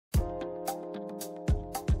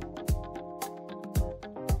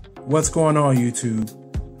What's going on, YouTube?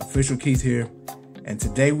 Official Keith here, and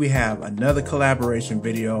today we have another collaboration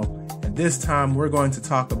video, and this time we're going to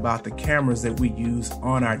talk about the cameras that we use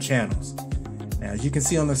on our channels. Now, as you can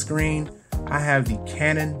see on the screen, I have the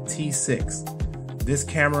Canon T6. This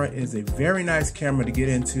camera is a very nice camera to get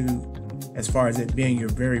into as far as it being your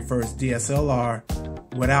very first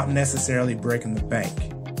DSLR without necessarily breaking the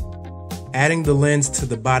bank. Adding the lens to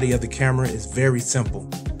the body of the camera is very simple.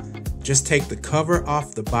 Just take the cover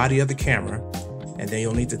off the body of the camera, and then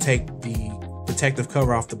you'll need to take the protective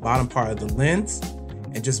cover off the bottom part of the lens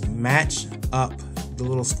and just match up the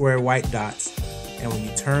little square white dots. And when you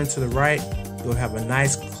turn to the right, you'll have a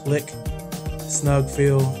nice click, snug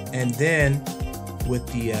feel. And then with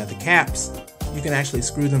the caps, you can actually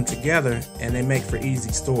screw them together and they make for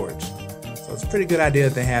easy storage. So it's a pretty good idea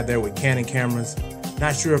that they have there with Canon cameras.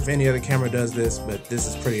 Not sure if any other camera does this, but this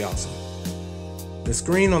is pretty awesome. The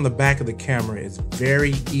screen on the back of the camera is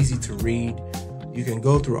very easy to read. You can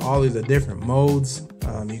go through all of the different modes.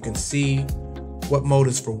 You can see what mode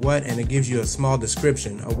is for what, and it gives you a small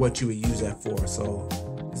description of what you would use that for. So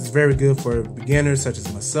this is very good for beginners such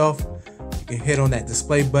as myself. You can hit on that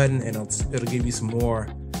display button and it'll give you some more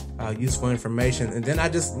useful information. And then I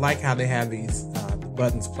just like how they have these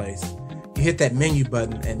buttons placed. You hit that menu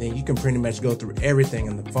button and then you can pretty much go through everything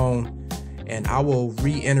in the phone. And I will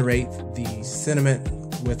reiterate the sentiment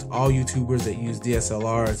with all YouTubers that use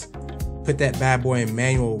DSLRs. Put that bad boy in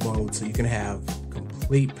manual mode so you can have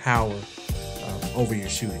complete power over your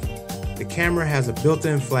shooting. The camera has a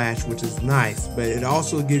built-in flash, which is nice, but it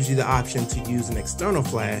also gives you the option to use an external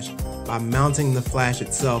flash by mounting the flash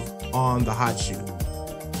itself on the hot shoe.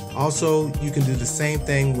 Also, you can do the same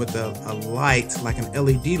thing with a light, like an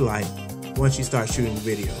LED light, once you start shooting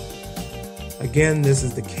video. Again, this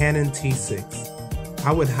is the Canon T6.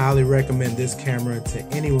 I would highly recommend this camera to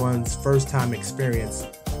anyone's first time experience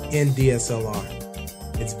in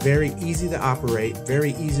DSLR. It's very easy to operate,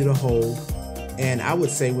 very easy to hold, and I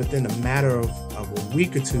would say within a matter of a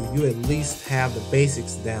week or two, you at least have the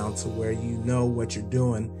basics down to where you know what you're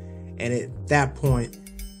doing, and at that point,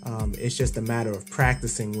 it's just a matter of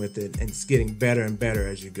practicing with it and it's getting better and better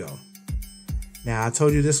as you go. Now, I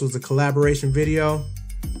told you this was a collaboration video,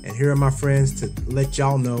 and here are my friends to let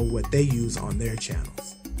y'all know what they use on their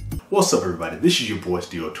channels. What's up, everybody? This is your boy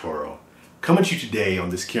Steel Toro, coming to you today on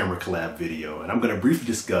this camera collab video, and I'm going to briefly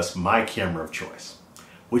discuss my camera of choice,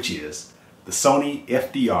 which is the Sony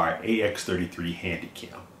FDR AX33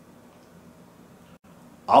 Handycam.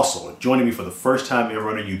 Also, joining me for the first time ever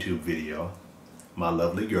on a YouTube video, my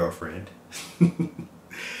lovely girlfriend.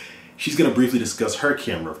 She's going to briefly discuss her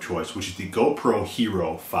camera of choice, which is the GoPro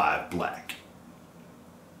Hero 5 Black.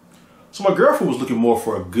 So my girlfriend was looking more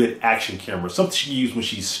for a good action camera, something she can use when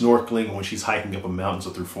she's snorkeling or when she's hiking up a mountains or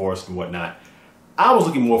through forests and whatnot. I was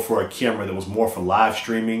looking more for a camera that was more for live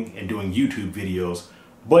streaming and doing YouTube videos,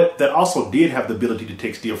 but that also did have the ability to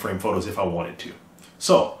take still frame photos if I wanted to.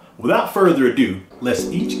 So without further ado, let's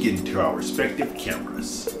each get into our respective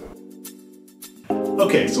cameras.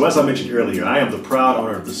 Okay, so as I mentioned earlier, I am the proud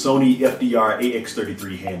owner of the Sony FDR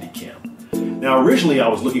AX33 Handycam. Now originally I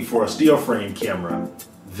was looking for a still frame camera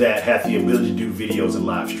that had the ability to do videos and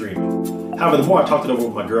live streaming. However, the more I talked it over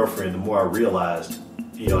with my girlfriend, the more I realized,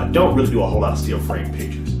 I don't really do a whole lot of still frame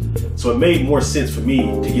pictures. So it made more sense for me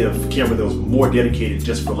to get a camera that was more dedicated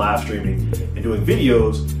just for live streaming and doing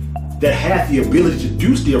videos that had the ability to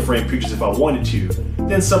do still frame pictures if I wanted to,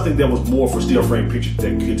 than something that was more for still frame pictures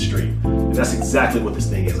that could stream. And that's exactly what this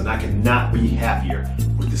thing is, and I cannot be happier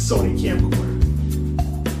with this Sony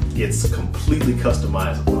camcorder. It's completely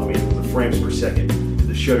customizable. I mean, the frames per second,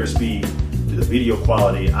 the shutter speed, to the video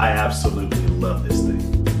quality, I absolutely love this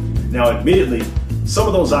thing. Now, admittedly, some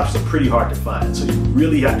of those options are pretty hard to find, so you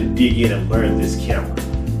really have to dig in and learn this camera.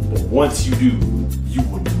 But once you do, you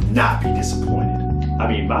will not be disappointed. I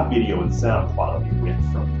mean, my video and sound quality went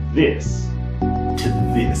from this to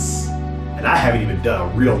this. And I haven't even done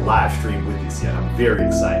a real live stream with this yet. I'm very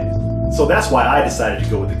excited. So that's why I decided to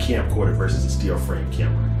go with the camcorder versus a still frame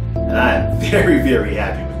camera. And I am very, very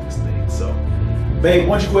happy with this thing. So, babe,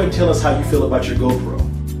 why don't you go ahead and tell us how you feel about your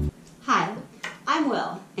GoPro? Hi, I'm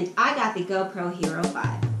Will, and I got the GoPro Hero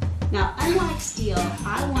 5. Now, unlike Steel,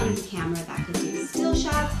 I wanted a camera that could do still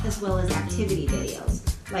shots as well as activity videos,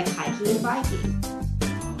 like hiking and biking.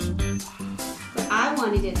 But I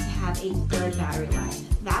wanted it to have a good battery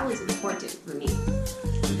life. That was important for me.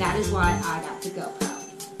 That is why I got the GoPro.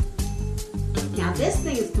 Now, this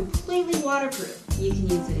thing is completely waterproof. You can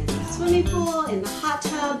use it in the swimming pool, in the hot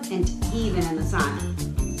tub, and even in the sauna.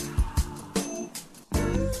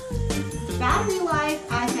 The battery life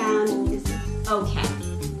I found is okay.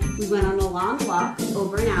 We went on a long walk walk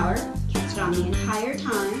over an hour, kept it on the entire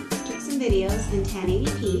time, took some videos in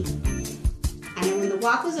 1080p, and then when the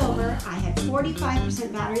walk was over, I had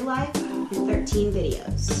 45% battery life and 13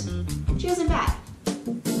 videos, which isn't bad.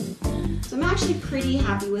 So I'm actually pretty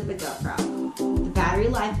happy with the GoPro. The battery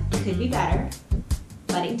life could be better,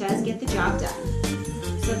 but it does get the job done.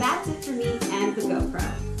 So that's it for me and the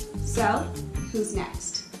GoPro. So, who's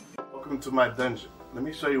next? Welcome to my dungeon. Let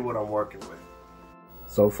me show you what I'm working with.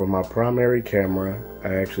 So for my primary camera,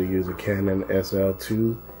 I actually use a Canon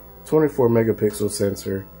SL2 24 megapixel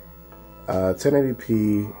sensor,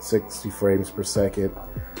 1080p, 60 frames per second.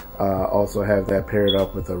 Also have that paired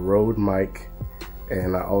up with a Rode mic,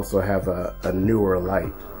 and I also have a newer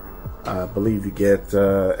light. I believe you get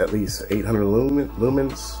at least 800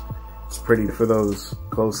 lumens. It's pretty for those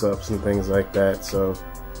close-ups and things like that, so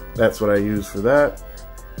that's what I use for that.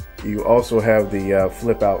 You also have the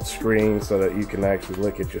flip out screen so that you can actually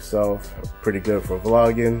look at yourself. Pretty good for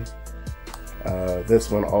vlogging.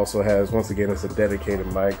 This one also has, once again, it's a dedicated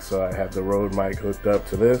mic, so I have the Rode mic hooked up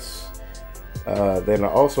to this. Then I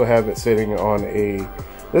also have it sitting on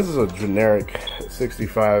this is a generic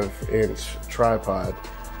 65-inch tripod.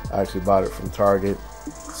 I actually bought it from Target.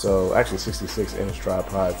 So actually 66-inch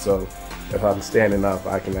tripod. So if I'm standing up,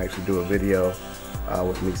 I can actually do a video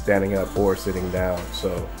with me standing up or sitting down.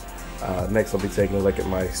 So next I'll be taking a look at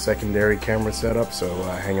my secondary camera setup, so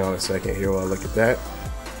hang on a second here while I look at that.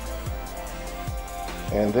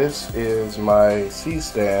 And this is my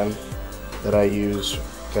C-stand that I use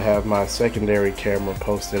to have my secondary camera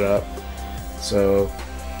posted up. So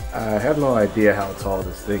I have no idea how tall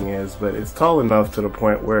this thing is, but it's tall enough to the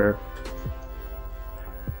point where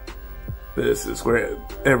this is where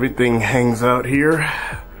everything hangs out here.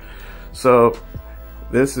 So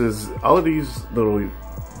this is, all of these little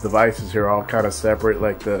devices here are all kind of separate.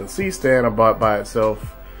 Like the C-stand I bought by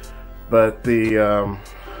itself, but the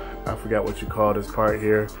I forgot what you call this part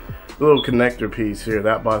here, the little connector piece here,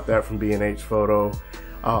 that bought that from B&H Photo.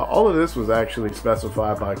 All of this was actually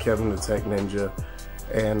specified by Kevin the Tech Ninja,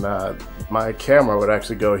 and my camera would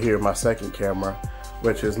actually go here, my second camera,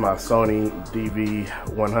 which is my Sony Sony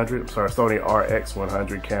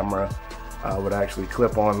RX100 camera, would actually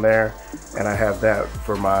clip on there, and I have that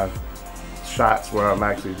for my shots where I'm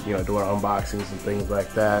actually, doing unboxings and things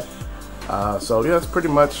like that. So yeah, that's pretty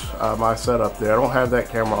much my setup there. I don't have that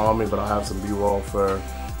camera on me, but I'll have some B-roll for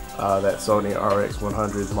that Sony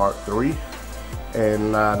RX100 Mark III,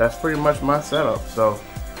 and that's pretty much my setup. So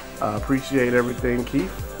appreciate everything,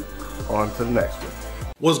 Keith. On to the next one.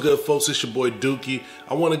 What's good, folks? It's your boy Dookie.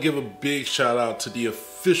 I want to give a big shout out to the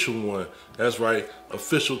official one. That's right,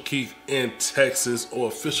 Official Keith in Texas, or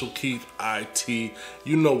Official Keith IT.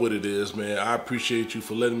 You know what it is, man. I appreciate you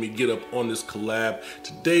for letting me get up on this collab.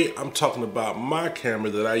 Today, I'm talking about my camera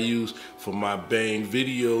that I use for my bang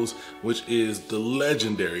videos, which is the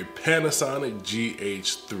legendary Panasonic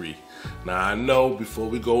GH3. Now, I know before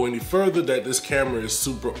we go any further that this camera is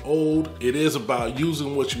super old. It is about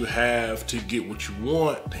using what you have to get what you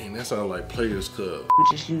want. Dang, that sounds like Players Club. You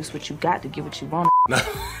just use what you got to get what you want.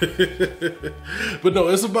 But no,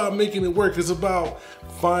 it's about making it work. It's about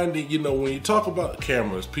finding, when you talk about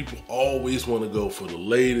cameras, people always want to go for the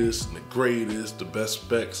latest and the greatest, the best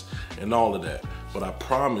specs and all of that. But I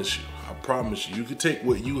promise you, you can take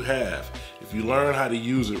what you have, if you learn how to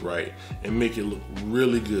use it right, and make it look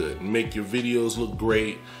really good, make your videos look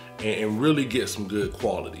great, and really get some good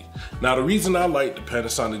quality. Now, the reason I like the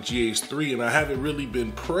Panasonic GH3, and I haven't really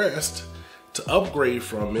been pressed to upgrade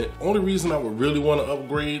from it, only reason I would really want to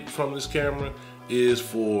upgrade from this camera is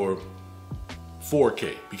for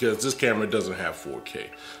 4K, because this camera doesn't have 4K.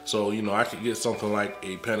 So, I could get something like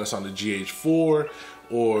a Panasonic GH4,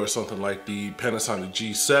 or something like the Panasonic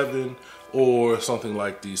G7, or something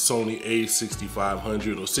like the Sony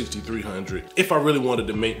A6500 or 6300 if I really wanted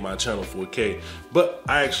to make my channel 4K. But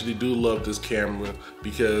I actually do love this camera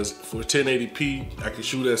because for 1080p, I can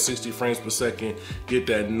shoot at 60 frames per second, get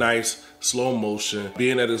that nice slow motion.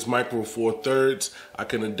 Being that it's micro four thirds, I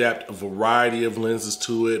can adapt a variety of lenses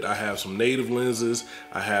to it. I have some native lenses,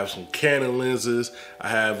 I have some Canon lenses, I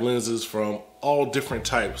have lenses from all different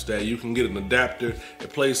types that you can get an adapter and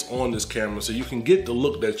place on this camera so you can get the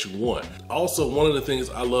look that you want. Also, one of the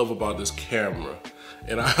things I love about this camera,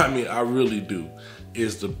 and I really do,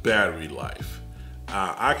 is the battery life.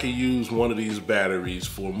 I could use one of these batteries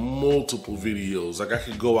for multiple videos. Like I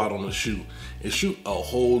could go out on a shoot and shoot a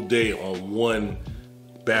whole day on one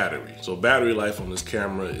battery. So battery life on this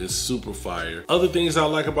camera is super fire. Other things I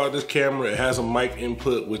like about this camera, it has a mic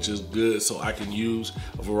input, which is good, so I can use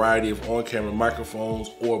a variety of on-camera microphones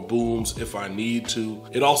or booms if I need to.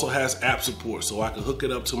 It also has app support, so I can hook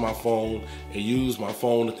it up to my phone and use my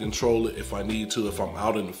phone to control it if I need to, if I'm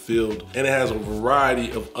out in the field. And it has a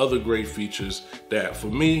variety of other great features that, for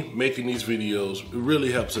me, making these videos, it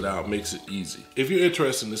really helps it out, makes it easy. If you're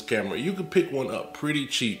interested in this camera, you can pick one up pretty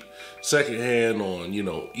cheap, secondhand on,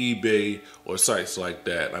 eBay or sites like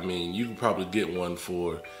that. I mean, you can probably get one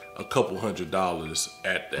for a couple $100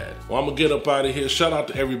 at that. Well, I'm gonna get up out of here. Shout out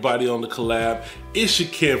to everybody on the collab. It's your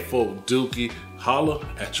kinfolk Dookie. Holla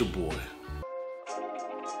at your boy.